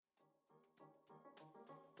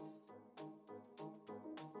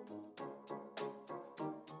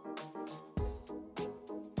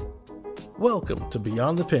Welcome to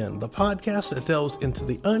Beyond the Pen, the podcast that delves into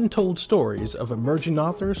the untold stories of emerging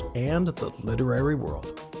authors and the literary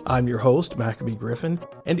world. I'm your host, Maccabee Griffin,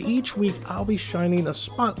 and each week I'll be shining a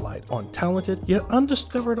spotlight on talented yet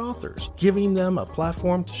undiscovered authors, giving them a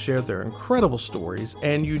platform to share their incredible stories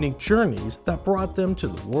and unique journeys that brought them to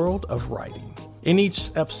the world of writing. In each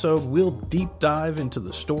episode, we'll deep dive into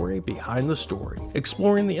the story behind the story,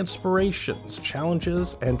 exploring the inspirations,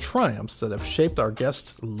 challenges, and triumphs that have shaped our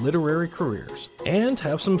guests' literary careers, and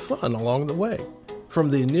have some fun along the way. From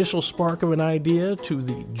the initial spark of an idea to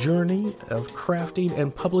the journey of crafting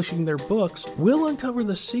and publishing their books, we'll uncover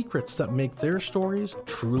the secrets that make their stories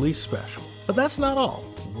truly special. But that's not all.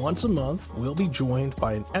 Once a month, we'll be joined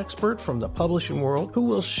by an expert from the publishing world who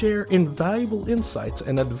will share invaluable insights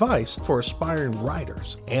and advice for aspiring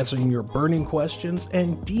writers, answering your burning questions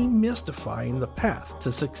and demystifying the path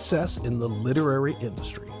to success in the literary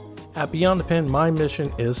industry. At Beyond the Pen, my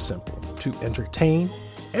mission is simple: to entertain,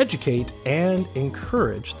 educate, and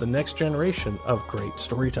encourage the next generation of great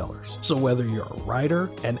storytellers. So whether you're a writer,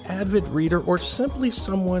 an avid reader, or simply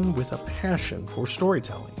someone with a passion for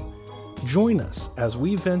storytelling, join us as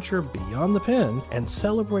we venture beyond the pen and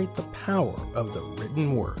celebrate the power of the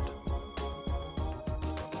written word.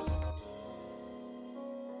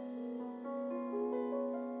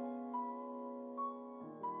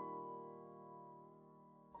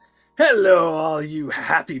 Hello, all you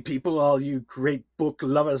happy people, all you great book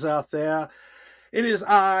lovers out there. It is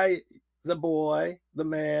I, the boy, the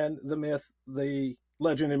man, the myth, the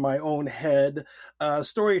legend in my own head,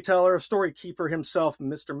 storyteller, story keeper himself,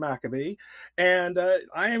 Mr. Maccabee. And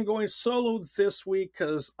I am going solo this week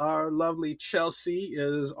because our lovely Chelsea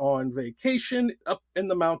is on vacation up in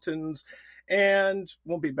the mountains and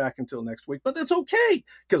won't be back until next week. But that's okay,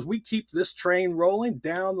 because we keep this train rolling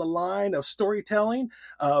down the line of storytelling,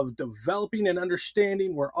 of developing and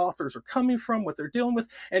understanding where authors are coming from, what they're dealing with.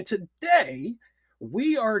 And today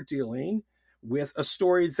we are dealing with a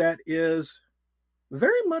story that is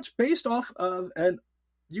very much based off of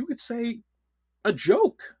you could say, a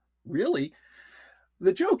joke, really.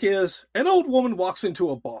 The joke is, an old woman walks into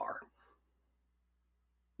a bar.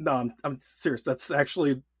 No, I'm serious. That's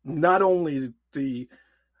actually not only the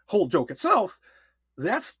whole joke itself,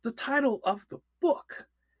 that's the title of the book.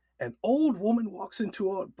 An old woman walks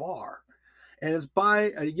into a bar, and it's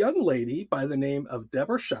by a young lady by the name of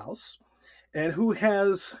Deborah Shouse, and who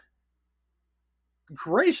has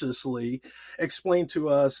graciously explained to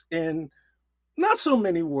us in not so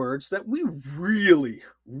many words that we really,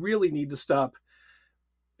 really need to stop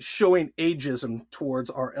showing ageism towards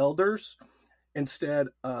our elders instead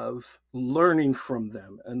of learning from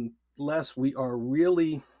them, unless we're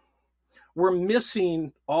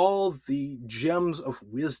missing all the gems of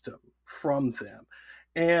wisdom from them.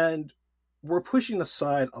 And we're pushing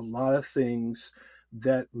aside a lot of things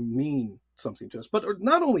that mean something to us. But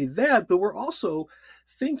not only that, but we're also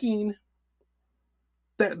thinking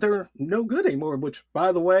that they're no good anymore, which,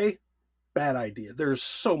 by the way, bad idea. There's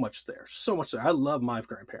so much there. I love my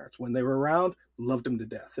grandparents. When they were around, loved them to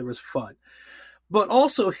death. It was fun. But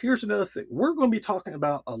also, here's another thing. We're going to be talking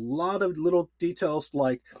about a lot of little details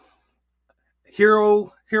like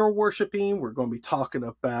hero worshiping. We're going to be talking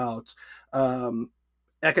about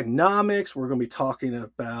economics. We're going to be talking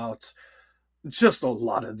about just a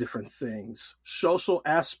lot of different things. Social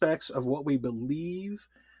aspects of what we believe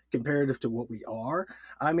comparative to what we are.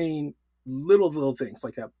 I mean, little things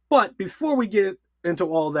like that. But before we get into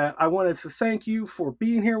all that, I wanted to thank you for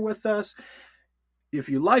being here with us. If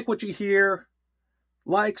you like what you hear,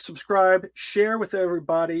 like, subscribe, share with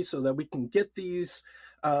everybody so that we can get these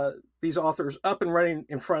authors up and running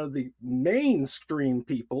in front of the mainstream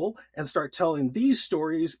people and start telling these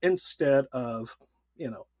stories instead of,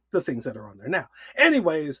 the things that are on there now.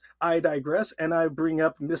 Anyways, I digress, and I bring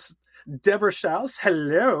up Miss Deborah Shouse.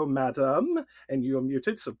 Hello, madam. And you are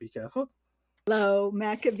muted, so be careful. Hello,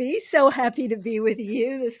 Maccabee. So happy to be with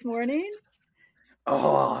you this morning.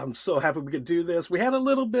 Oh, I'm so happy we could do this. We had a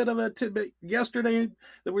little bit of a tidbit yesterday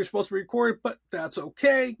that we were supposed to record, but that's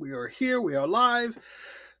okay. We are here. We are live.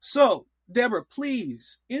 So, Deborah,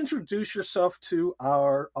 please introduce yourself to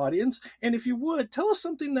our audience. And if you would, tell us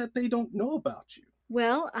something that they don't know about you.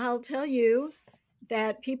 Well, I'll tell you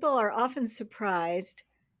that people are often surprised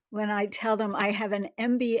when I tell them I have an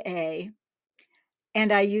MBA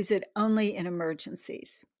and I use it only in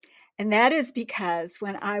emergencies. And that is because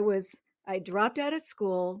when I dropped out of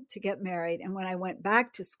school to get married, and when I went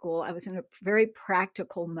back to school, I was in a very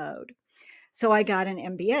practical mode. So I got an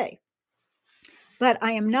MBA. But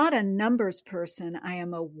I am not a numbers person. I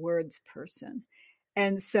am a words person.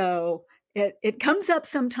 And so it comes up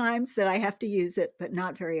sometimes that I have to use it, but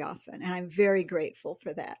not very often. And I'm very grateful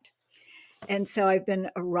for that. And so I've been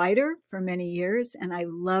a writer for many years, and I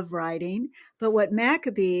love writing. But what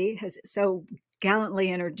Maccabee has so gallantly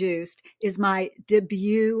introduced is my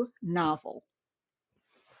debut novel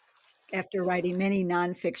after writing many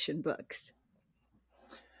nonfiction books.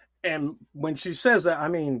 And when she says that, I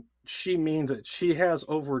mean, she means it. She has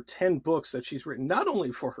over 10 books that she's written, not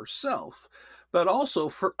only for herself, but also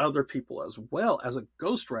for other people as well as a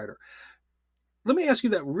ghostwriter. Let me ask you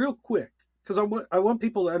that real quick, because I want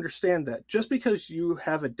people to understand that just because you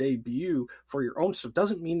have a debut for your own stuff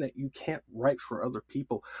doesn't mean that you can't write for other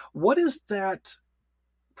people. What is that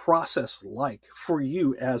process like for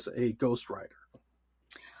you as a ghostwriter?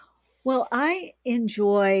 Well, I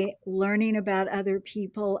enjoy learning about other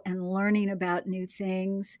people and learning about new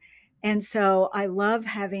things. And so I love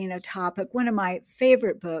having a topic. One of my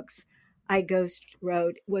favorite books I ghost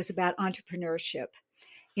wrote was about entrepreneurship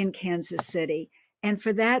in Kansas City. And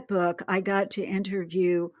for that book, I got to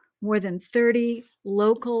interview more than 30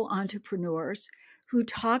 local entrepreneurs who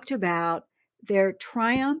talked about their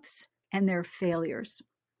triumphs and their failures.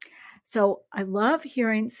 So I love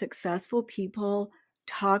hearing successful people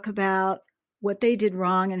talk about what they did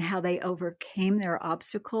wrong and how they overcame their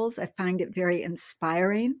obstacles. I find it very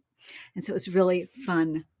inspiring. And so it was really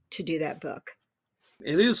fun to do that book.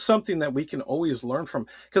 It is something that we can always learn from,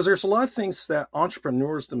 because there's a lot of things that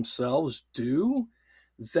entrepreneurs themselves do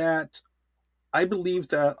that I believe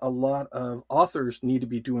that a lot of authors need to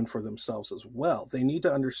be doing for themselves as well. They need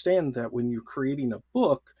to understand that when you're creating a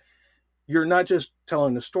book, you're not just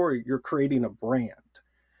telling a story, you're creating a brand.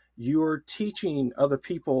 You're teaching other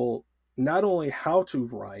people not only how to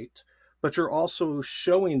write, but you're also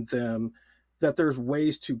showing them that there's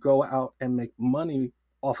ways to go out and make money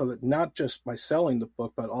off of it, not just by selling the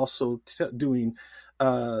book, but also doing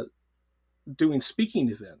speaking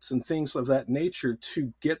events and things of that nature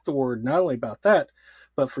to get the word not only about that,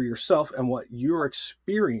 but for yourself and what your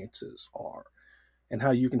experiences are and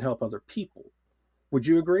how you can help other people. Would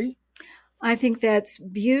you agree? I think that's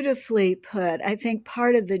beautifully put. I think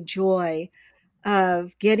part of the joy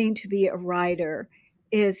of getting to be a writer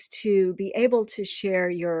is to be able to share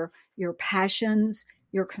your passions,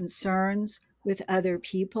 your concerns with other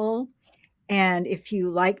people. And if you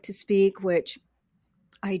like to speak, which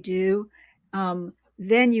I do,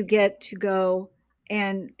 then you get to go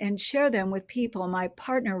and share them with people. My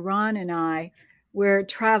partner Ron and I, we're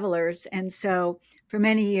travelers, and so for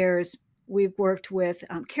many years we've worked with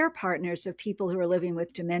care partners of people who are living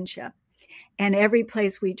with dementia. And every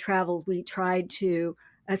place we traveled, we tried to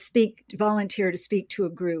volunteer to speak to a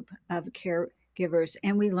group of caregivers,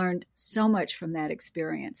 and we learned so much from that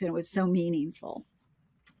experience, and it was so meaningful.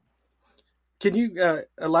 Can you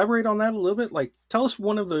elaborate on that a little bit? Like, tell us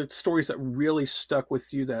one of the stories that really stuck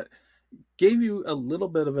with you that gave you a little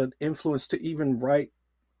bit of an influence to even write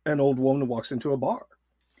An Old Woman Walks Into a Bar.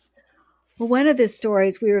 Well, one of the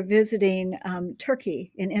stories, we were visiting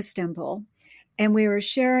Turkey in Istanbul, and we were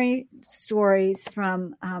sharing stories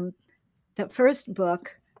from the first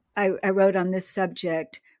book I wrote on this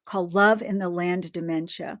subject called Love in the Land of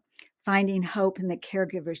Dementia, Finding Hope in the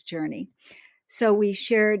Caregiver's Journey. So we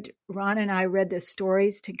shared, Ron and I read the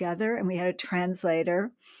stories together, and we had a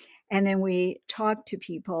translator. And then we talked to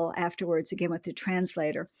people afterwards, again with the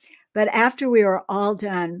translator. But after we were all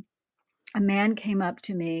done, a man came up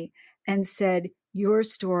to me and said, "Your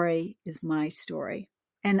story is my story."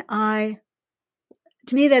 And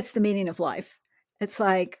to me, that's the meaning of life. It's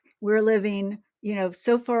like we're living,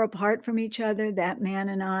 so far apart from each other, that man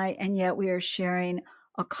and I, and yet we are sharing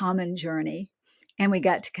a common journey. And we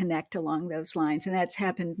got to connect along those lines. And that's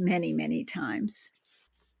happened many, many times.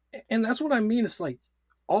 And that's what I mean. It's like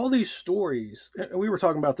all these stories, and we were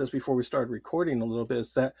talking about this before we started recording a little bit,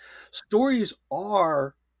 is that stories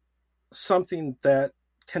are something that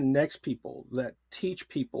connects people, that teach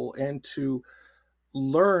people, and to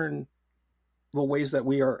learn the ways that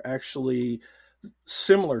we are actually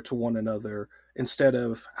similar to one another instead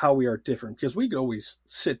of how we are different, because we could always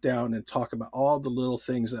sit down and talk about all the little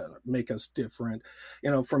things that make us different.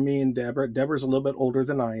 For me and Deborah's a little bit older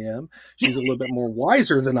than I am. She's a little bit more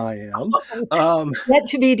wiser than I am. Yet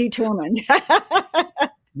to be determined.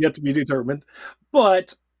 Yet to be determined.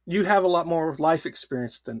 But you have a lot more life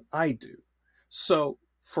experience than I do. So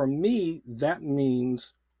for me, that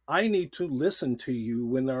means I need to listen to you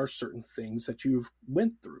when there are certain things that you've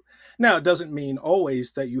went through. Now, it doesn't mean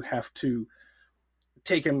always that you have to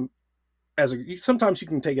take them sometimes you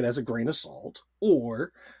can take it as a grain of salt,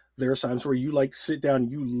 or there are times where you sit down,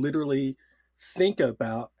 you literally think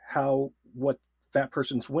about what that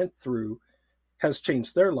person's went through has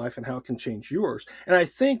changed their life and how it can change yours. And I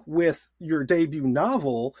think with your debut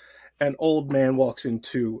novel, an old man walks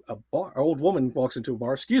into a bar, old woman walks into a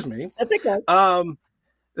bar, excuse me, That's okay.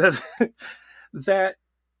 that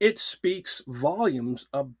it speaks volumes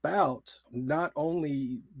about not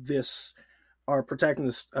only this, our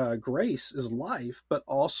protagonist Grace's life, but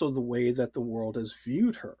also the way that the world has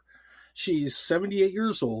viewed her. She's 78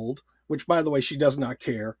 years old, which, by the way, she does not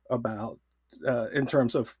care about in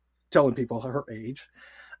terms of telling people her age,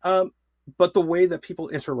 but the way that people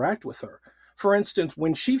interact with her. For instance,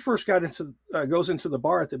 when she first goes into the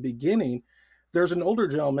bar at the beginning, there's an older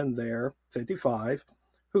gentleman there, 55,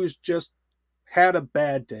 who's just had a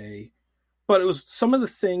bad day. But it was some of the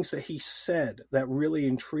things that he said that really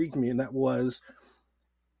intrigued me, and that was,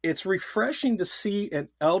 it's refreshing to see an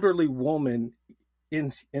elderly woman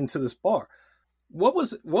into this bar. What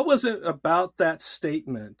was it about that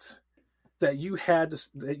statement that you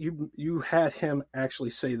had him actually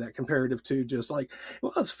say that, comparative to just like,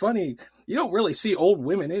 well, it's funny, you don't really see old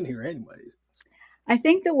women in here anyways? I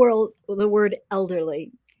think the word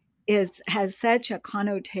elderly has such a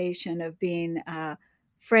connotation of being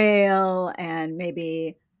frail and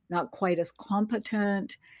maybe not quite as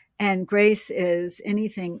competent. And Grace is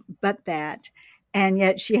anything but that. And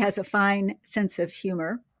yet she has a fine sense of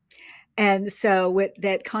humor. And so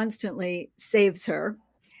that constantly saves her.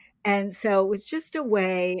 And so it was just a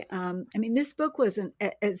way. This book was,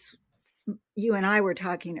 as you and I were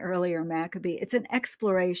talking earlier, Maccabee, it's an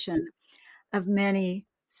exploration of many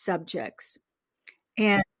subjects.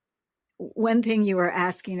 And one thing you were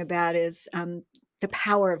asking about is the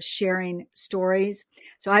power of sharing stories.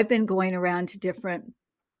 So I've been going around to different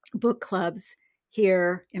book clubs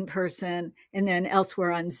here in person and then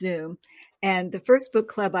elsewhere on Zoom. And the first book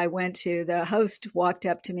club I went to, the host walked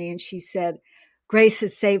up to me and she said, "Grace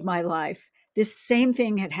has saved my life." This same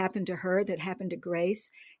thing had happened to her that happened to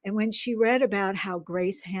Grace. And when she read about how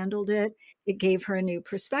Grace handled it, it gave her a new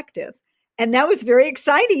perspective. And that was very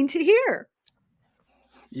exciting to hear.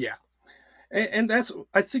 Yeah. And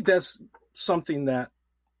I think that's something that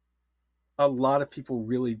a lot of people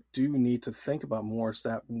really do need to think about more, is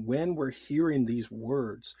that when we're hearing these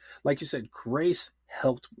words, like you said, Grace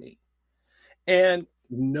helped me. And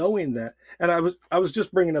knowing that, and I was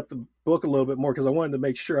just bringing up the book a little bit more because I wanted to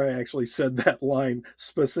make sure I actually said that line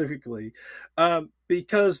specifically,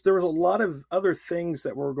 because there was a lot of other things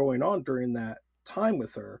that were going on during that time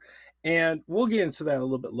with her. And we'll get into that a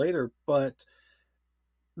little bit later, but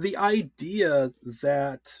the idea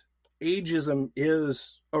that ageism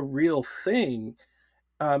is a real thing,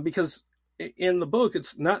 because in the book,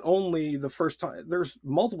 it's not only the first time, there's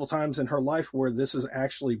multiple times in her life where this has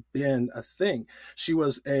actually been a thing. She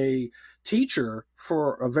was a teacher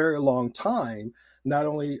for a very long time. Not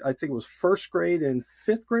only, I think it was first grade and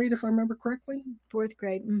fifth grade, if I remember correctly. Fourth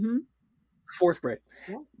grade. Mm-hmm. Fourth grade.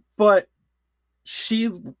 Yeah. But she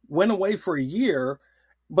went away for a year,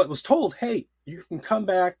 but was told, hey, you can come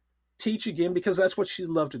back, teach again, because that's what she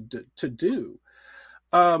loved to do.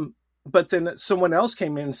 But then someone else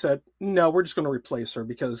came in and said, no, we're just going to replace her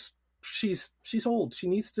because she's old. She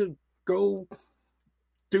needs to go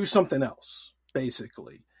do something else,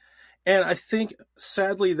 basically. And I think,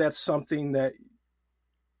 sadly, that's something that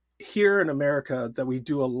here in America that we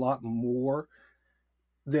do a lot more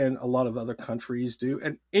than a lot of other countries do.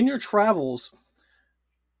 And in your travels,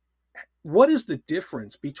 what is the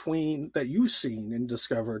difference between that you've seen and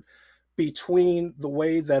discovered between the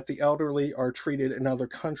way that the elderly are treated in other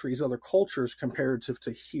countries, other cultures, comparative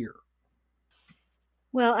to here?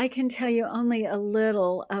 Well, I can tell you only a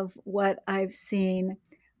little of what I've seen,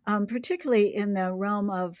 particularly in the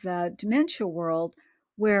realm of the dementia world,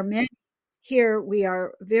 where here we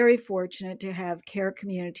are very fortunate to have care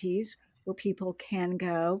communities where people can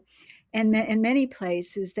go. And in many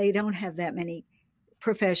places, they don't have that many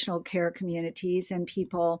professional care communities, and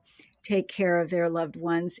people take care of their loved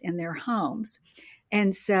ones in their homes.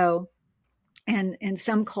 And so, and in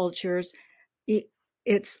some cultures,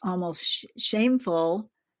 it's almost shameful,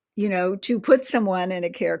 to put someone in a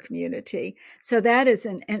care community. So that is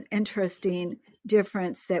an interesting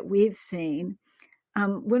difference that we've seen.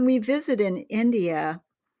 When we visit in India,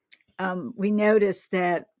 we noticed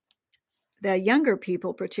that the younger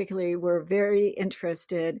people particularly were very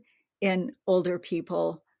interested in older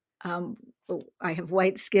people. I have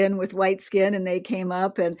white skin with white skin, and they came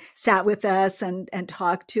up and sat with us and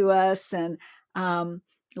talked to us and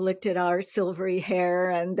looked at our silvery hair.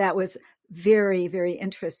 And that was very, very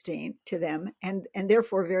interesting to them, and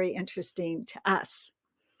therefore very interesting to us.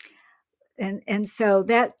 And so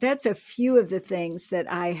that's a few of the things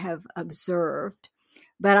that I have observed.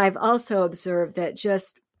 But I've also observed that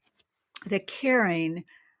just the caring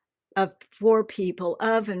of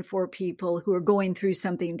and for people who are going through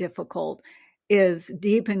something difficult is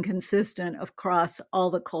deep and consistent across all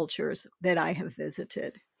the cultures that I have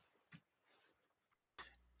visited.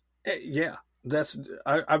 Yeah,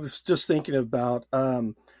 I was just thinking about,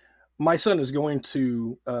 my son is going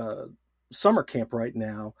to summer camp right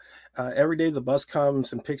now. Every day the bus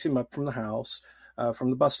comes and picks him up from the house, from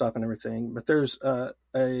the bus stop and everything. But there's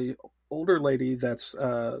a older lady that's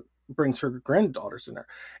brings her granddaughters in there,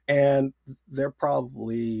 and they're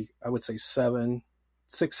probably, I would say, 7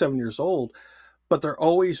 6 7 years old, but they're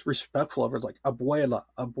always respectful of her, like abuela,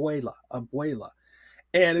 abuela, abuela.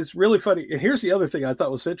 And it's really funny. And here's the other thing I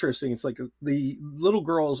thought was interesting. It's like the little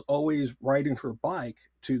girl is always riding her bike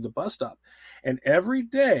to the bus stop. And every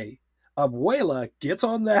day, Abuela gets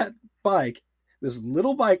on that bike, this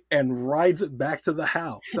little bike, and rides it back to the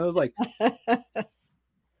house. So I was like,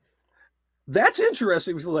 that's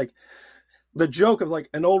interesting. Because like the joke of like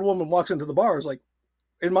an old woman walks into the bar is like,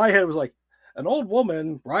 in my head, it was like an old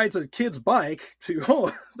woman rides a kid's bike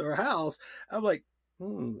to their house. I'm like,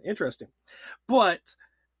 interesting. But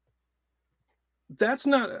that's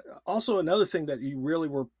not also another thing that you really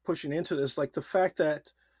were pushing into this, like the fact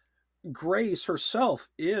that Grace herself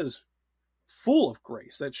is full of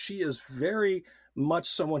grace, that she is very much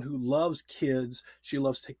someone who loves kids. She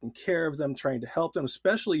loves taking care of them, trying to help them,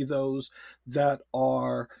 especially those that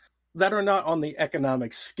are not on the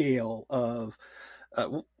economic scale of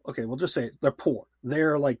okay, we'll just say it, they're poor.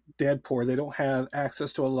 They're like dead poor. They don't have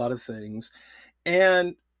access to a lot of things.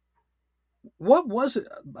 And what was it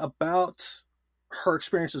about her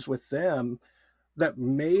experiences with them that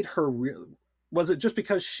made her real? Was it just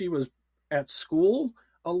because she was at school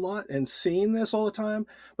a lot and seeing this all the time?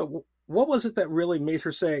 But what was it that really made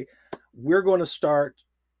her say, we're going to start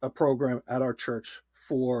a program at our church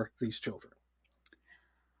for these children?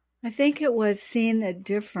 I think it was seeing the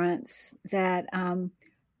difference that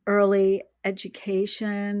early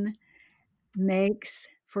education makes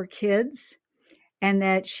for kids, and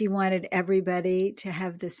that she wanted everybody to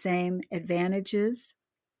have the same advantages.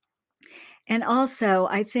 And also,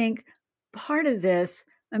 I think part of this,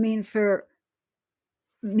 I mean, for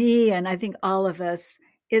me, and I think all of us,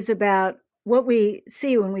 is about what we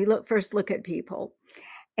see when we first look at people,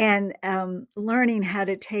 and learning how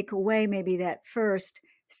to take away maybe that first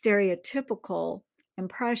stereotypical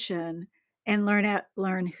impression and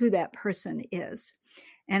learn who that person is.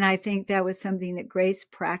 And I think that was something that Grace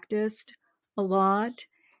practiced a lot.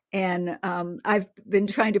 And I've been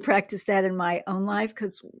trying to practice that in my own life,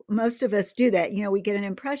 because most of us do that. You know, we get an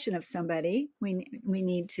impression of somebody, we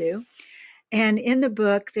need to. And in the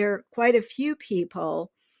book, there are quite a few people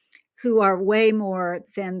who are way more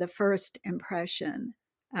than the first impression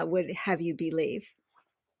would have you believe.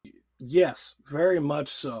 Yes, very much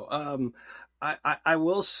so. I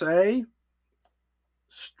will say,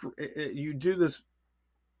 you do this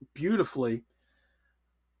beautifully.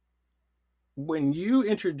 When you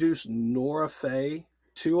introduced Nora Faye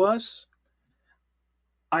to us,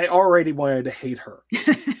 I already wanted to hate her.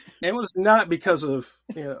 It was not because of,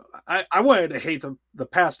 I wanted to hate the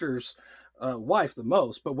pastor's wife the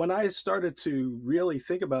most. But when I started to really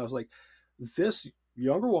think about it, I was like, this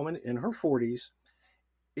younger woman in her 40s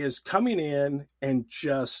is coming in and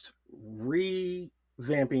just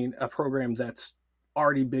revamping a program that's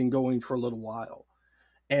already been going for a little while,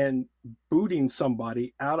 and booting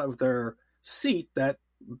somebody out of their seat that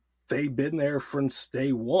they've been there since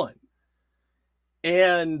day one.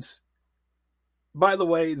 And by the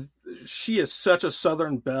way, she is such a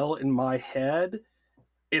Southern belle in my head.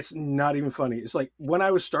 It's not even funny. It's like when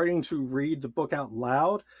I was starting to read the book out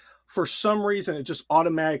loud, for some reason, it just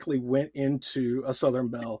automatically went into a Southern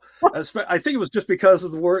belle. I think it was just because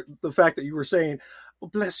of the fact that you were saying, oh,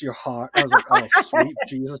 bless your heart. I was like, oh, sweet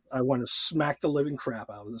Jesus. I want to smack the living crap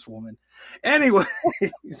out of this woman.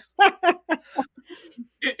 Anyways,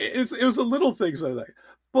 it was a little things like that.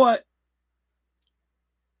 But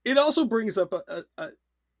it also brings up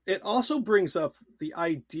the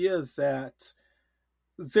idea that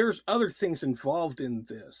there's other things involved in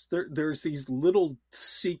this. There's these little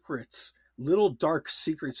secrets, little dark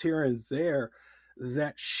secrets here and there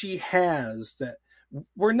that she has that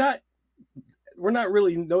we're not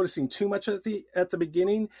really noticing too much at the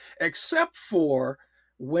beginning, except for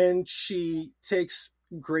when she takes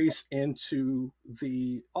Grace into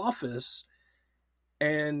the office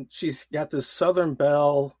and she's got this Southern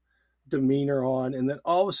belle demeanor on, and then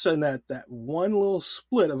all of a sudden that one little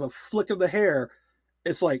split of a flick of the hair,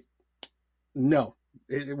 it's like, no,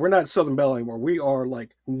 we're not Southern belle anymore. We are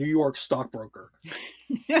like New York stockbroker.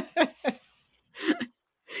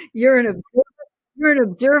 You're an observer. You're an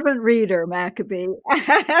observant reader, Maccabee.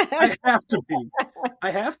 I have to be.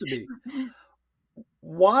 I have to be.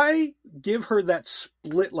 Why give her that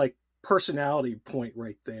split like personality point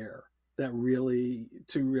right there that really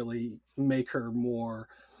to really make her more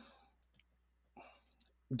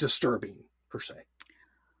disturbing per se?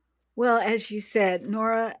 Well, as you said,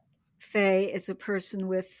 Nora Faye is a person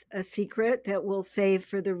with a secret that we'll save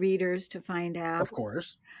for the readers to find out. Of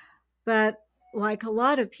course. But like a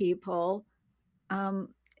lot of people,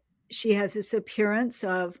 she has this appearance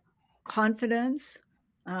of confidence,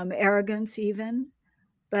 arrogance even,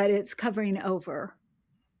 but it's covering over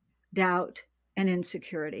doubt and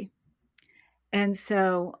insecurity. And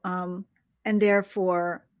so, and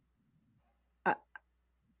therefore,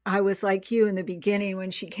 I was like you in the beginning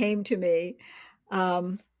when she came to me,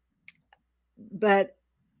 but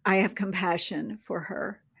I have compassion for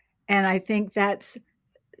her. And I think that's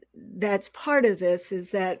part of this, is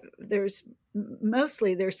that there's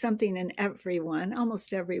something in everyone,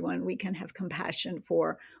 almost everyone, we can have compassion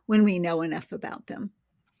for when we know enough about them.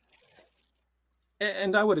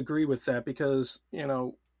 And I would agree with that because,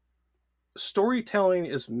 storytelling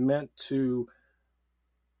is meant to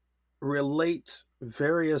relate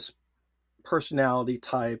various personality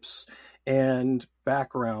types and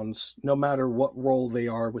backgrounds, no matter what role they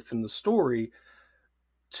are within the story,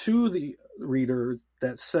 to the reader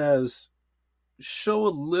that says, show a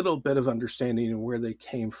little bit of understanding of where they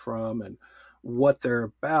came from and what they're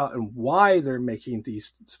about and why they're making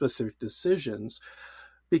these specific decisions.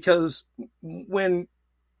 Because when,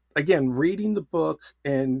 again, reading the book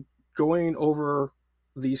and going over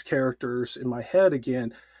these characters in my head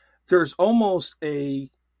again, there's almost a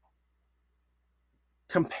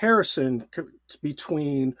comparison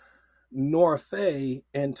between Nora Faye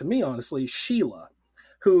and, to me, honestly, Sheila,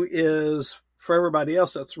 who is, for everybody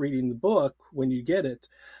else that's reading the book, when you get it,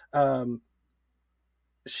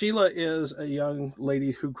 Sheila is a young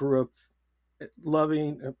lady who grew up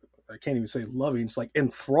loving, I can't even say loving, it's like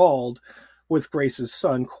enthralled with Grace's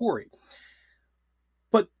son, Corey.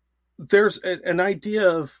 But there's an idea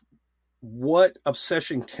of what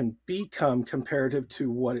obsession can become comparative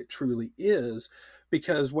to what it truly is.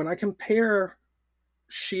 Because when I compare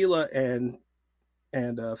Sheila and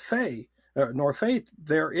Faye, Nora Faye,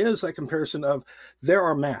 there is a comparison of there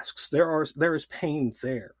are masks, there is pain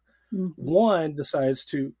there. Mm-hmm. One decides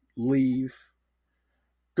to leave,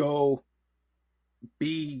 go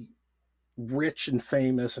be rich and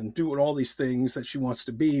famous and doing all these things that she wants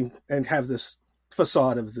to be and have this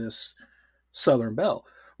facade of this Southern belle,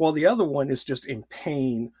 while the other one is just in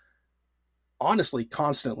pain, honestly,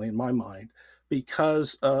 constantly in my mind,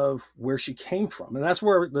 because of where she came from. And that's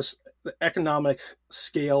where the economic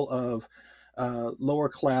scale of lower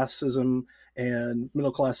classism and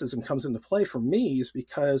middle classism comes into play for me, is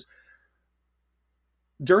because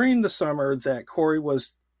during the summer that Corey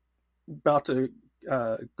was about to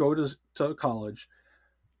go to college,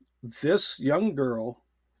 this young girl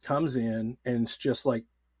comes in and it's just like,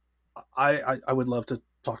 I would love to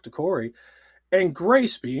talk to Corey. And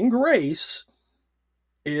Grace, being Grace,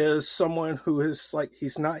 is someone who is like,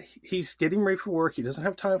 he's getting ready for work. He doesn't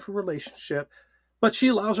have time for a relationship, but she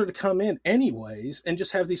allows her to come in anyways and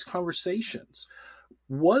just have these conversations.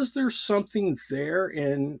 Was there something there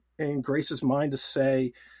in Grace's mind to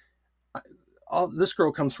say, this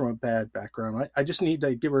girl comes from a bad background. I just need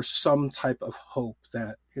to give her some type of hope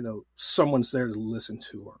that, someone's there to listen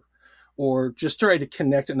to her, or just try to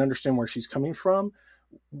connect and understand where she's coming from?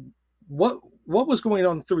 What was going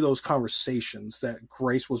on through those conversations that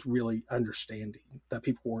Grace was really understanding that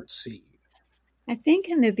people weren't seeing? I think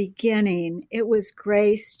in the beginning, it was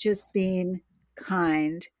Grace just being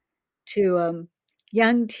kind to a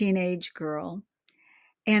young teenage girl,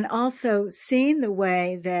 and also seeing the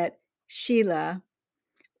way that Sheila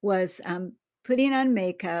was putting on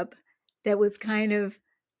makeup that was kind of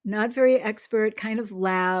not very expert, kind of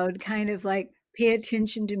loud, kind of like, pay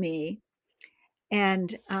attention to me.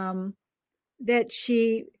 And that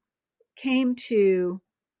she came to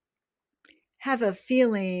have a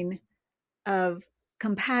feeling of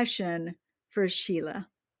compassion for Sheila.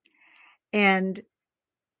 And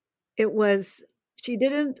she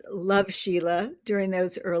didn't love Sheila during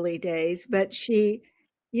those early days, but she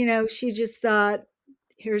just thought,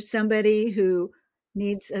 here's somebody who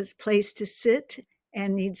needs a place to sit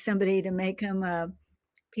and needs somebody to make him a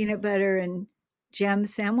peanut butter and jam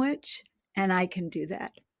sandwich, and I can do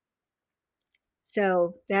that.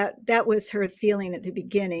 So that was her feeling at the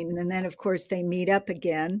beginning. And then, of course, they meet up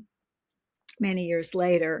again many years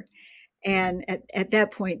later. And at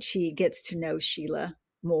that point, she gets to know Sheila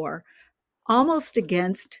more, almost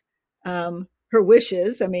against her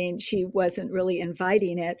wishes. I mean, she wasn't really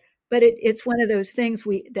inviting it, but it's one of those things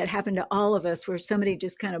that happen to all of us, where somebody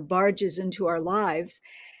just kind of barges into our lives.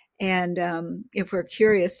 And if we're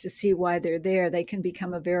curious to see why they're there, they can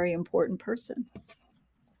become a very important person.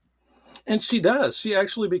 And she does. She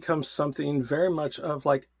actually becomes something very much of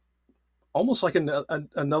like, almost like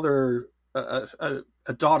another,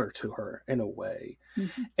 a daughter to her in a way.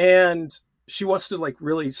 Mm-hmm. And she wants to like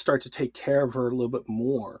really start to take care of her a little bit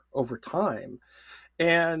more over time.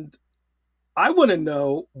 And I want to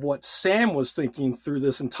know what Sam was thinking through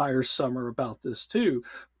this entire summer about this too.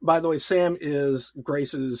 By the way, Sam is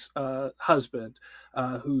Grace's husband,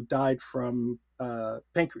 who died from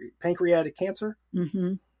pancreatic cancer.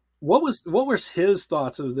 Mm-hmm. What was his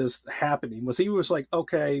thoughts of this happening? Was he like,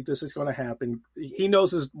 okay, this is going to happen. He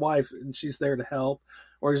knows his wife and she's there to help,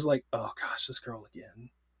 or he's like, oh gosh, this girl again.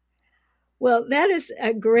 Well, that is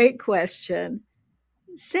a great question.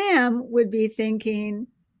 Sam would be thinking,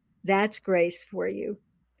 that's Grace for you.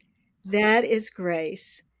 That is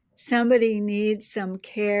Grace. Somebody needs some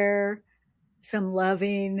care, some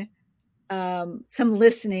loving, some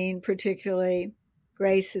listening, particularly.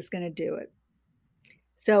 Grace is going to do it.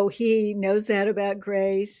 So he knows that about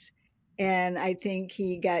Grace. And I think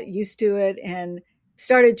he got used to it and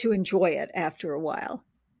started to enjoy it after a while.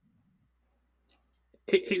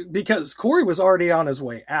 Because Corey was already on his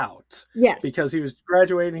way out. Yes. Because he was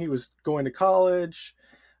graduating, he was going to college.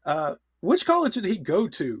 Which college did he go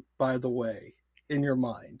to, by the way, in your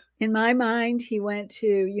mind? In my mind, he went to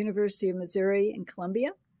University of Missouri in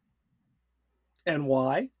Columbia. And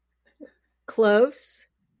why? Close,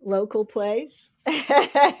 local place.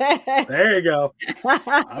 There you go.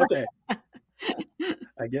 Okay.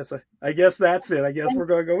 I guess that's it. I guess we're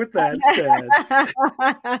going to go with that instead.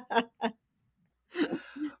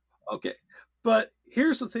 Okay. But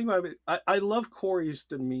here's the thing about it. I love Corey's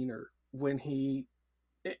demeanor when he,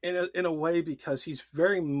 in a way, because he's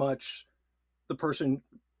very much the person,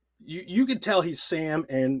 you can tell he's Sam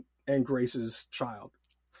and Grace's child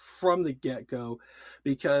from the get-go,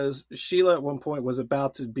 because Sheila at one point was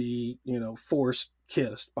about to be, forced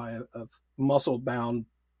kissed by a muscle-bound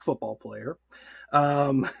football player.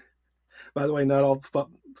 By the way, not all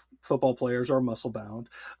football players are muscle-bound.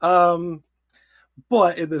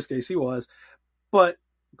 But in this case, he was. But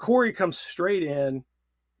Corey comes straight in,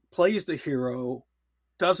 plays the hero,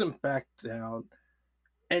 doesn't back down.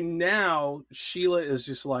 And now Sheila is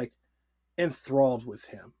just like enthralled with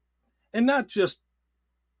him. And not just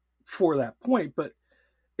for that point, but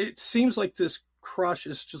it seems like this crush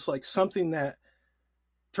is just like something that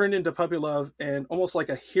turned into puppy love and almost like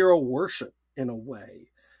a hero worship in a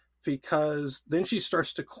way. Because then she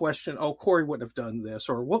starts to question, oh, Corey wouldn't have done this,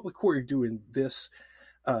 or what would Corey do in this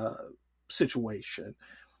situation?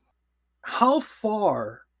 How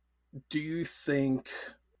far do you think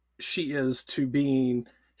she is to being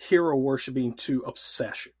hero worshiping to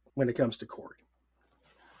obsession when it comes to Corey?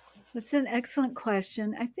 That's an excellent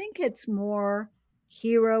question. I think it's more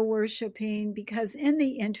hero worshiping, because in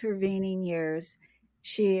the intervening years,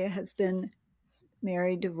 she has been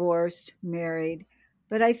married, divorced, married.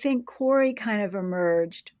 But I think Corey kind of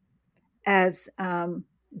emerged as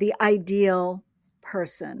the ideal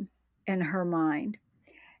person in her mind.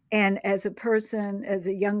 And as a person, as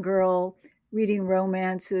a young girl, reading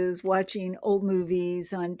romances, watching old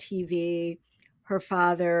movies on TV, her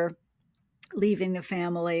father leaving the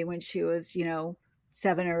family when she was,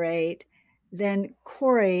 7 or 8, then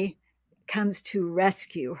Corey comes to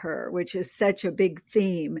rescue her, which is such a big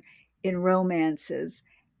theme in romances.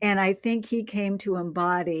 And I think he came to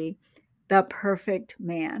embody the perfect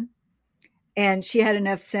man. And she had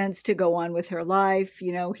enough sense to go on with her life.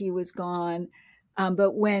 He was gone.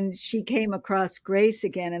 But when she came across Grace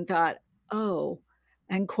again and thought, oh,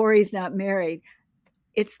 and Corey's not married,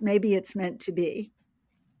 maybe it's meant to be.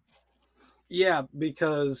 Yeah,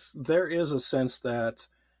 because there is a sense that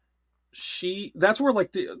that's where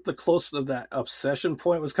like the close of that obsession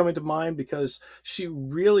point was coming to mind, because she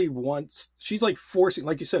really she's like forcing,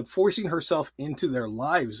 like you said, forcing herself into their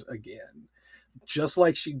lives again, just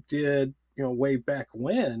like she did, way back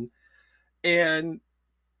when. And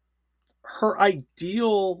her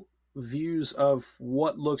ideal views of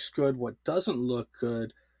what looks good, what doesn't look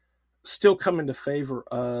good, still come into favor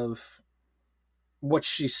of what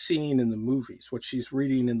she's seen in the movies, what she's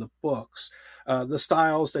reading in the books, the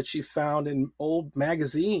styles that she found in old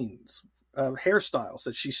magazines, hairstyles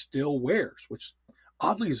that she still wears, which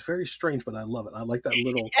oddly is very strange, but I love it. I like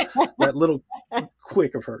that little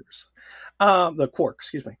quirk of hers, the quirk,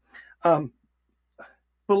 excuse me. But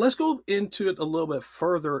let's go into it a little bit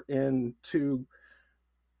further into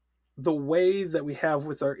the way that we have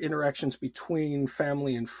with our interactions between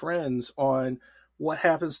family and friends on what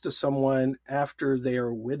happens to someone after they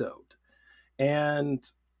are widowed, and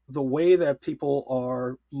the way that people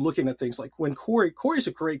are looking at things. Like when Corey's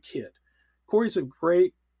a great kid. Corey's a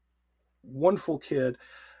great, wonderful kid,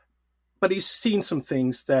 but he's seen some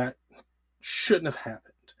things that shouldn't have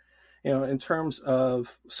happened, in terms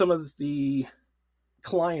of some of the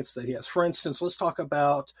clients that he has. For instance, let's talk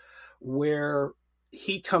about where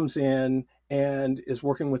he comes in and is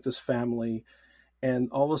working with this family,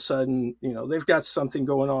 and all of a sudden, they've got something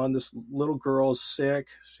going on. This little girl is sick.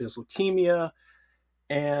 She has leukemia.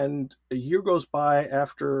 And a year goes by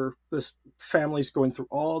after this family's going through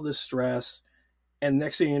all this stress. And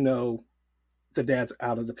next thing you know, the dad's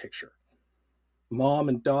out of the picture. Mom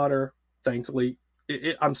and daughter, thankfully,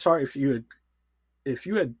 I'm sorry if you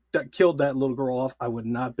had killed that little girl off, I would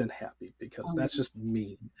not have been happy, because that's just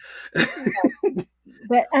mean.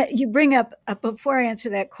 But you bring up, before I answer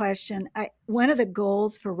that question, one of the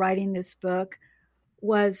goals for writing this book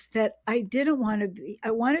was that I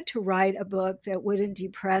wanted to write a book that wouldn't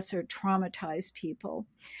depress or traumatize people.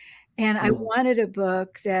 And I wanted a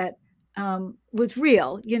book that was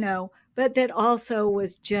real, but that also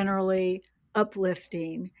was generally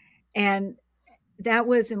uplifting. And that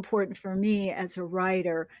was important for me as a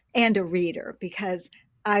writer and a reader, because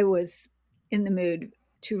I was in the mood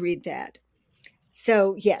to read that.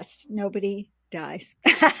 So yes, nobody dies.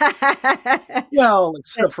 Well,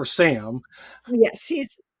 except for Sam. Yes,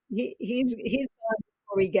 he's gone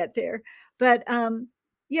before we get there. But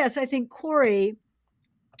yes, I think Corey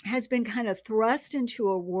has been kind of thrust into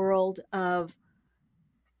a world of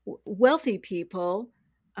wealthy people,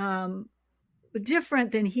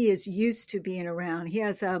 different than he is used to being around. He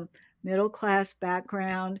has a middle class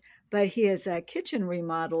background, but he is a kitchen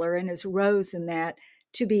remodeler and has rose in that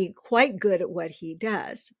to be quite good at what he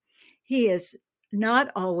does. He is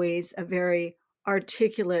not always a very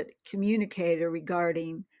articulate communicator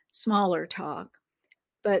regarding smaller talk,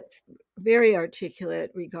 but very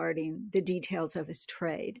articulate regarding the details of his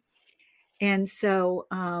trade. And so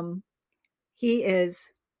he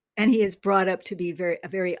is brought up to be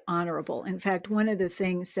very honorable. In fact, one of the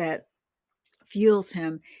things that fuels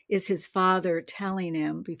him is his father telling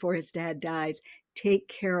him before his dad dies, take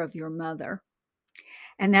care of your mother.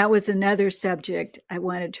 And that was another subject I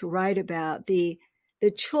wanted to write about, the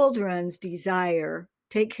children's desire.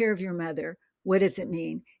 Take care of your mother. What does it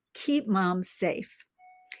mean? Keep mom safe.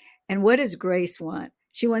 And what does Grace want?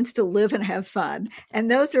 She wants to live and have fun.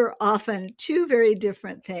 And those are often two very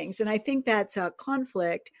different things. And I think that's a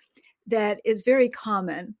conflict that is very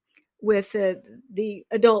common with the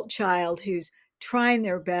adult child who's trying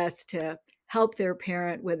their best to help their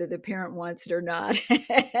parent, whether the parent wants it or not,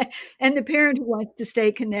 and the parent who wants to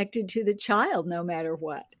stay connected to the child no matter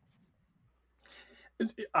what.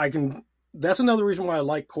 That's another reason why I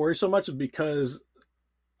like Corey so much, is because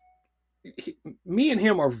me and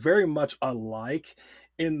him are very much alike,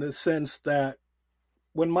 in the sense that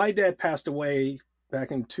when my dad passed away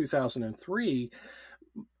back in 2003,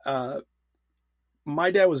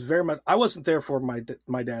 my dad was very much, I wasn't there for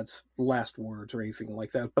my dad's last words or anything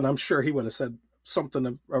like that, but I'm sure he would have said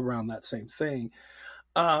something around that same thing.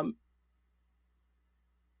 The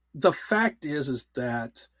fact is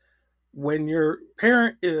that when your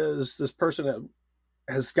parent is this person that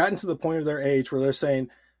has gotten to the point of their age where they're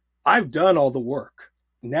saying, I've done all the work.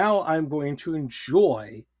 Now I'm going to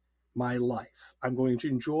enjoy my life. I'm going to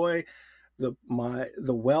enjoy the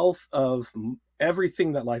wealth of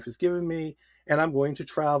everything that life has given me. And I'm going to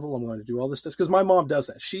travel. I'm going to do all this stuff. Because my mom does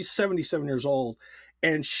that. She's 77 years old.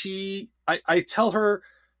 And I tell her,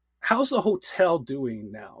 how's the hotel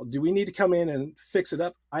doing now? Do we need to come in and fix it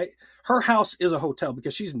up? Her house is a hotel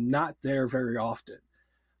because she's not there very often.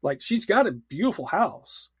 Like, she's got a beautiful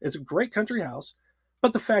house. It's a great country house.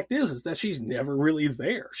 But the fact is that she's never really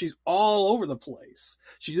there. She's all over the place.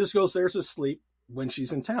 She just goes there to sleep when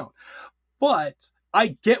she's in town. But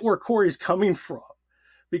I get where Corey's coming from,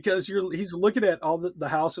 because he's looking at all the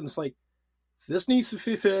house and it's like, this needs to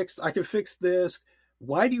be fixed. I can fix this.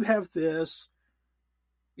 Why do you have this?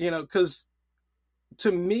 Because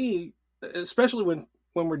to me, especially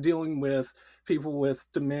when we're dealing with people with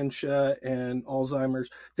dementia and Alzheimer's,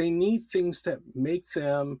 they need things that make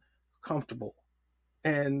them comfortable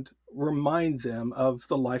and remind them of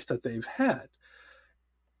the life that they've had.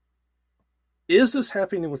 Is this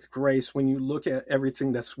happening with Grace when you look at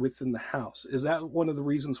everything that's within the house? Is that one of the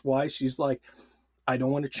reasons why she's like, I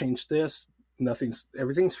don't want to change this.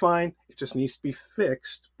 Everything's fine. It just needs to be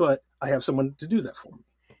fixed, but I have someone to do that for me.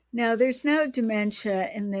 No, there's no dementia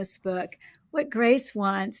in this book. What Grace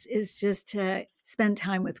wants is just to spend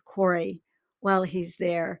time with Corey while he's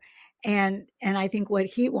there. And I think what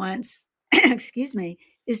he wants, excuse me,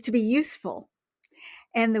 is to be useful.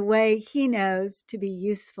 And the way he knows to be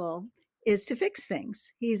useful is to fix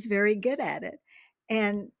things. He's very good at it.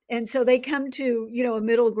 And so they come to, a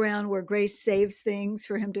middle ground where Grace saves things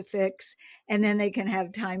for him to fix, and then they can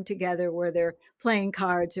have time together where they're playing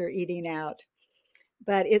cards or eating out.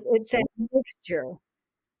 But it's a mixture.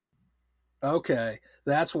 Okay,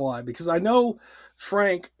 that's why. Because I know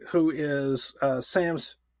Frank, who is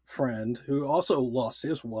Sam's friend, who also lost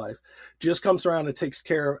his wife, just comes around and takes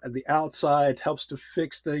care of the outside, helps to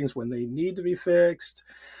fix things when they need to be fixed.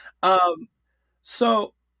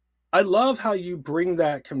 So I love how you bring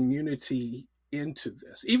that community into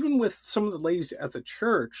this. Even with some of the ladies at the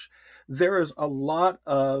church, there is a lot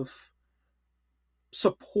of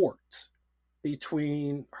support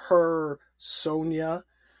between her, Sonia,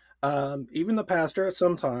 even the pastor at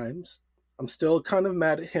sometimes. I'm still kind of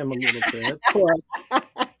mad at him a little bit, but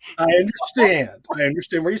I understand. I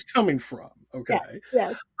understand where he's coming from. Okay.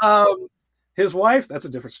 Yeah. His wife, that's a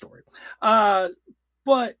different story.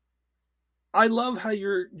 But I love how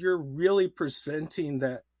you're really presenting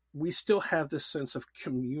that we still have this sense of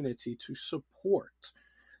community to support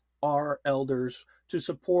our elders, to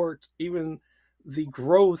support even the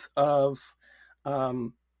growth of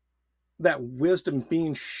that wisdom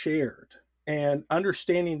being shared, and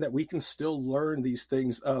understanding that we can still learn these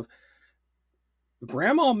things of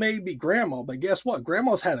grandma may be grandma, but guess what?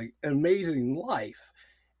 Grandma's had an amazing life.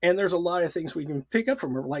 And there's a lot of things we can pick up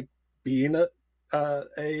from her, like being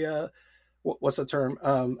what's the term?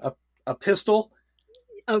 A pistol.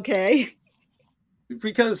 Okay.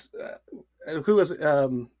 Because who is it?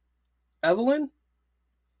 Evelyn,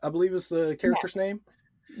 I believe is the character's name.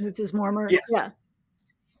 Mrs. Mormer. Yes. Yeah.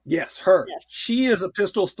 Yes, her. Yes. She is a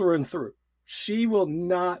pistol through and through. She will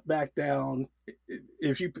not back down.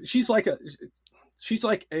 She's like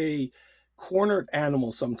a cornered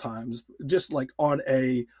animal sometimes, just like on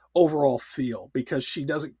a overall feel, because she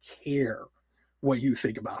doesn't care what you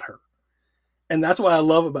think about her. And that's what I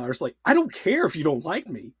love about her. It's like, I don't care if you don't like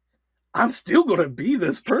me. I'm still going to be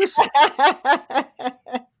this person.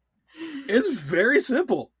 It's very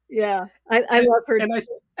simple. Yeah. I love her. And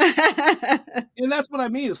and that's what I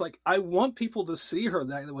mean. It's like, I want people to see her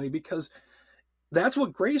that way, because that's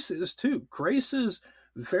what Grace is too. Grace is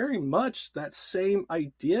very much that same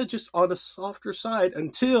idea, just on a softer side,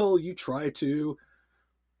 until you try to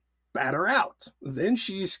bat her out. Then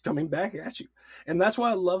she's coming back at you. And that's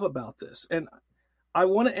what I love about this. And I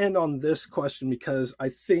want to end on this question, because I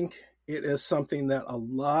think it is something that a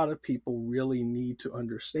lot of people really need to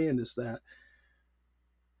understand, is that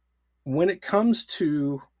when it comes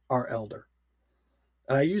to our elder,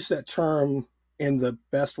 and I use that term in the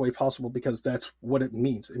best way possible because that's what it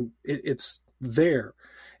means. It's there.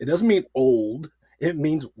 It doesn't mean old. It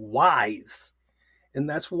means wise. And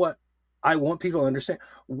that's what I want people to understand.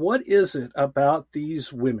 What is it about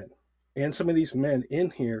these women and some of these men in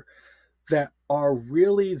here that are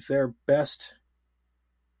really their best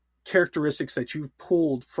characteristics that you've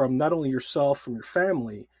pulled from not only yourself, from your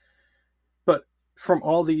family, but from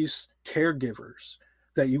all these caregivers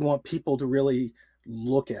that you want people to really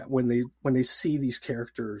look at when they see these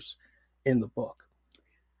characters in the book?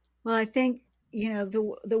 Well, I think,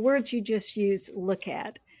 the words you just used, look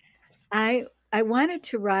at, I wanted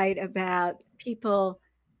to write about people,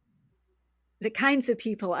 the kinds of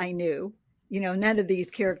people I knew. None of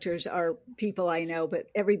these characters are people I know, but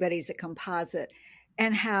everybody's a composite,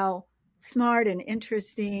 and how smart and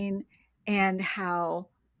interesting, and how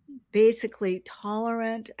basically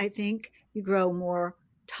tolerant. I think you grow more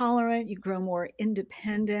tolerant, you grow more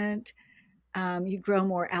independent, you grow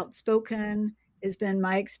more outspoken, has been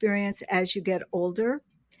my experience as you get older.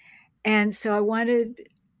 And so I wanted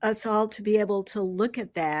us all to be able to look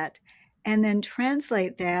at that and then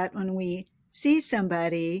translate that when we see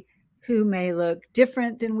somebody who may look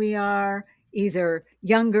different than we are, either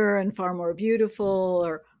younger and far more beautiful,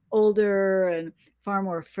 or older and far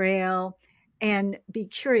more frail, and be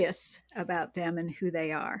curious about them and who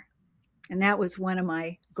they are. And that was one of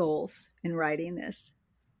my goals in writing this.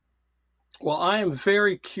 Well, I am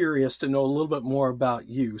very curious to know a little bit more about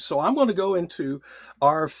you. So I'm going to go into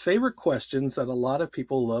our favorite questions that a lot of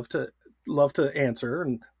people love to answer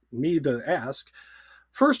and me to ask.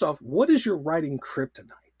 First off, what is your writing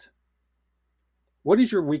kryptonite? What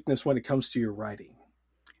is your weakness when it comes to your writing?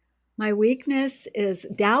 My weakness is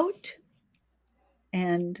doubt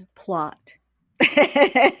and plot.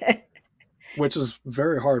 Which is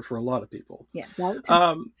very hard for a lot of people. Yeah, doubt.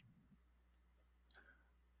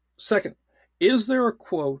 Second, Is there a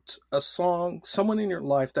quote, a song, someone in your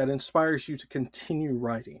life that inspires you to continue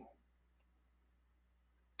writing?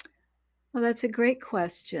 Well, that's a great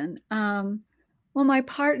question. Well, my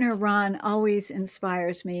partner, Ron, always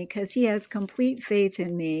inspires me because he has complete faith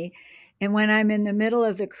in me. And when I'm in the middle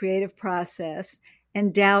of the creative process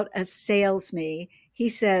and doubt assails me, he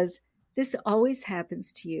says, "This always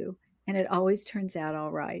happens to you, and it always turns out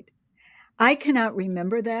all right." I cannot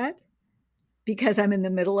remember that because I'm in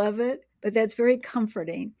the middle of it, but that's very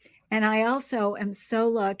comforting. And I also am so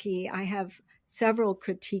lucky. I have several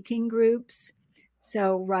critiquing groups,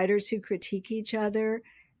 so writers who critique each other,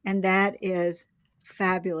 and that is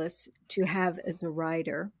fabulous to have as a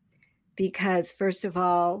writer because, first of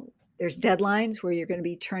all, there's deadlines where you're going to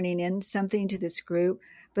be turning in something to this group,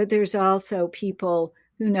 but there's also people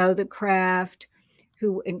who know the craft,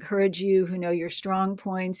 who encourage you, who know your strong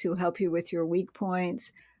points, who help you with your weak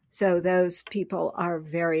points. So those people are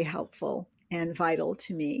very helpful and vital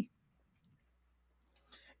to me.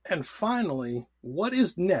 And finally, what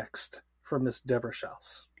is next for Miss Deborah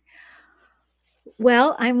Shouse?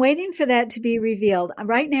 Well, I'm waiting for that to be revealed.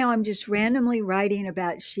 Right now, I'm just randomly writing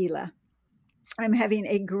about Sheila. I'm having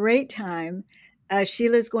a great time.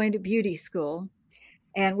 Sheila's going to beauty school,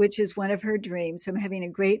 and which is one of her dreams. So I'm having a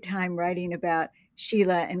great time writing about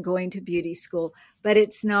Sheila and going to beauty school. But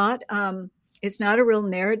it's not a real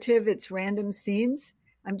narrative. It's random scenes.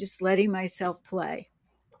 I'm just letting myself play.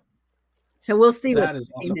 So we'll see what That is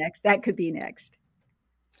awesome. Next. That could be next.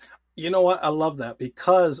 You know what? I love that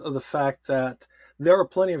because of the fact that there are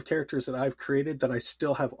plenty of characters that I've created that I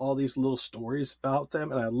still have all these little stories about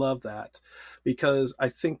them. And I love that because I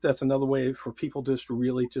think that's another way for people just to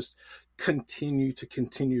really just continue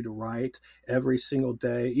to write every single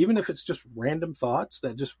day, even if it's just random thoughts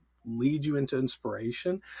that just lead you into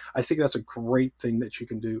inspiration. I think that's a great thing that you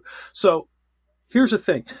can do. So here's the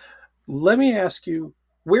thing. Let me ask you,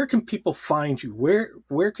 where can people find you?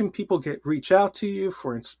 Where can people reach out to you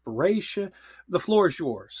for inspiration? The floor is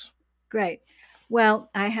yours. Great.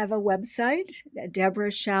 Well, I have a website,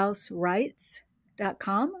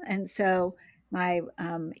 DeborahShousewrites.com. And so my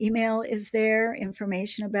email is there.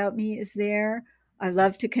 Information about me is there. I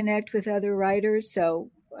love to connect with other writers.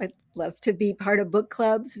 So I'd love to be part of book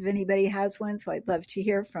clubs if anybody has one. So I'd love to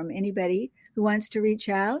hear from anybody who wants to reach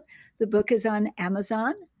out. The book is on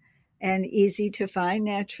Amazon and easy to find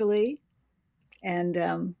naturally.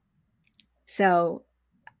 And so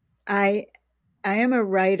I am a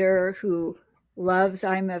writer who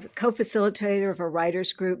I'm a co-facilitator of a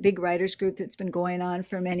writers group, big writers group that's been going on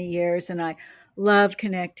for many years. And I love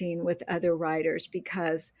connecting with other writers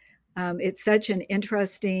because it's such an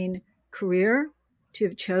interesting career to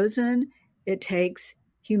have chosen. It takes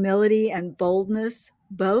humility and boldness,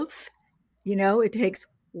 both. It takes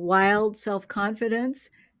wild self-confidence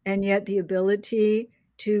and yet the ability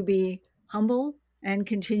to be humble and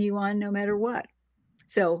continue on no matter what.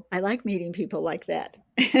 So I like meeting people like that.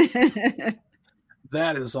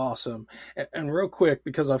 That is awesome. And real quick,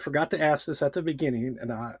 because I forgot to ask this at the beginning,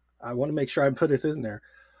 and I want to make sure I put it in there.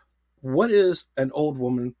 What is An Old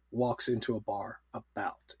Woman Walks into a Bar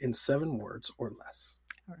about in 7 words or less?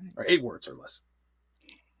 All right. Or 8 words or less?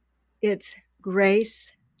 It's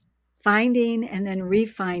Grace finding and then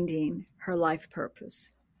refinding her life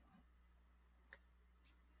purpose.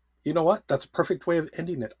 You know what? That's a perfect way of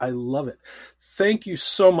ending it. I love it. Thank you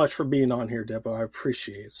so much for being on here, Deborah. I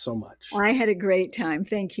appreciate it so much. I had a great time.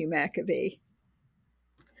 Thank you, Maccabee.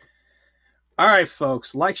 All right,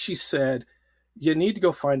 folks. Like she said, you need to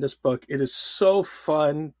go find this book. It is so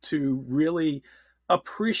fun to really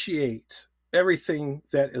appreciate everything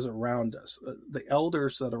that is around us, the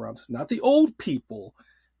elders that are around us, not the old people,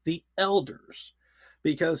 the elders.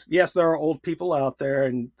 Because, yes, there are old people out there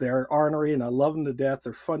and they're ornery and I love them to death.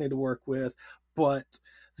 They're funny to work with. But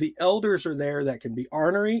the elders are there that can be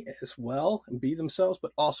ornery as well and be themselves,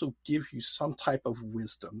 but also give you some type of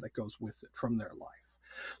wisdom that goes with it from their life.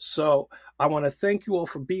 So I want to thank you all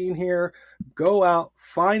for being here. Go out,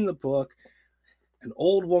 find the book. An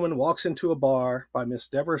Old Woman Walks into a Bar by Miss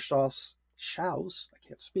Deborah Shouse. I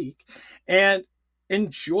can't speak. And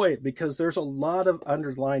enjoy it because there's a lot of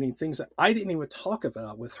underlining things that I didn't even talk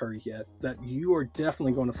about with her yet that you are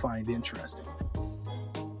definitely going to find interesting.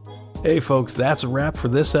 Hey folks, that's a wrap for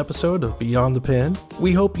this episode of Beyond the Pen.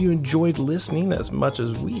 We hope you enjoyed listening as much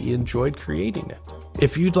as we enjoyed creating it.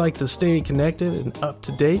 If you'd like to stay connected and up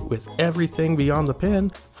to date with everything Beyond the Pen,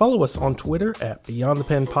 follow us on Twitter at Beyond the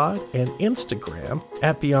Pen Pod and Instagram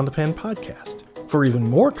at Beyond the Pen Podcast. For even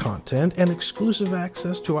more content and exclusive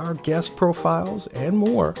access to our guest profiles and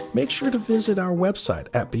more, make sure to visit our website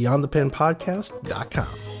at beyondthepenpodcast.com.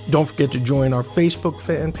 Don't forget to join our Facebook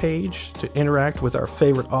fan page to interact with our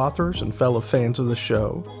favorite authors and fellow fans of the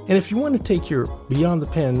show. And if you want to take your Beyond the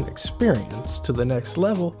Pen experience to the next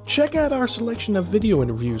level, check out our selection of video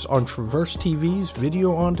interviews on Traverse TV's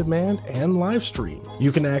video on demand and live stream.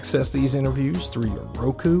 You can access these interviews through your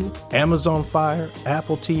Roku, Amazon Fire,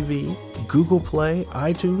 Apple TV, Google Play,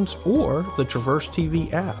 iTunes, or the Traverse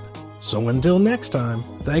TV app. So until next time,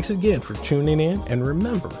 thanks again for tuning in, and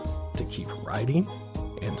remember to keep writing,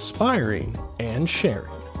 inspiring, and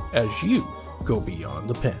sharing as you go beyond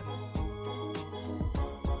the pen.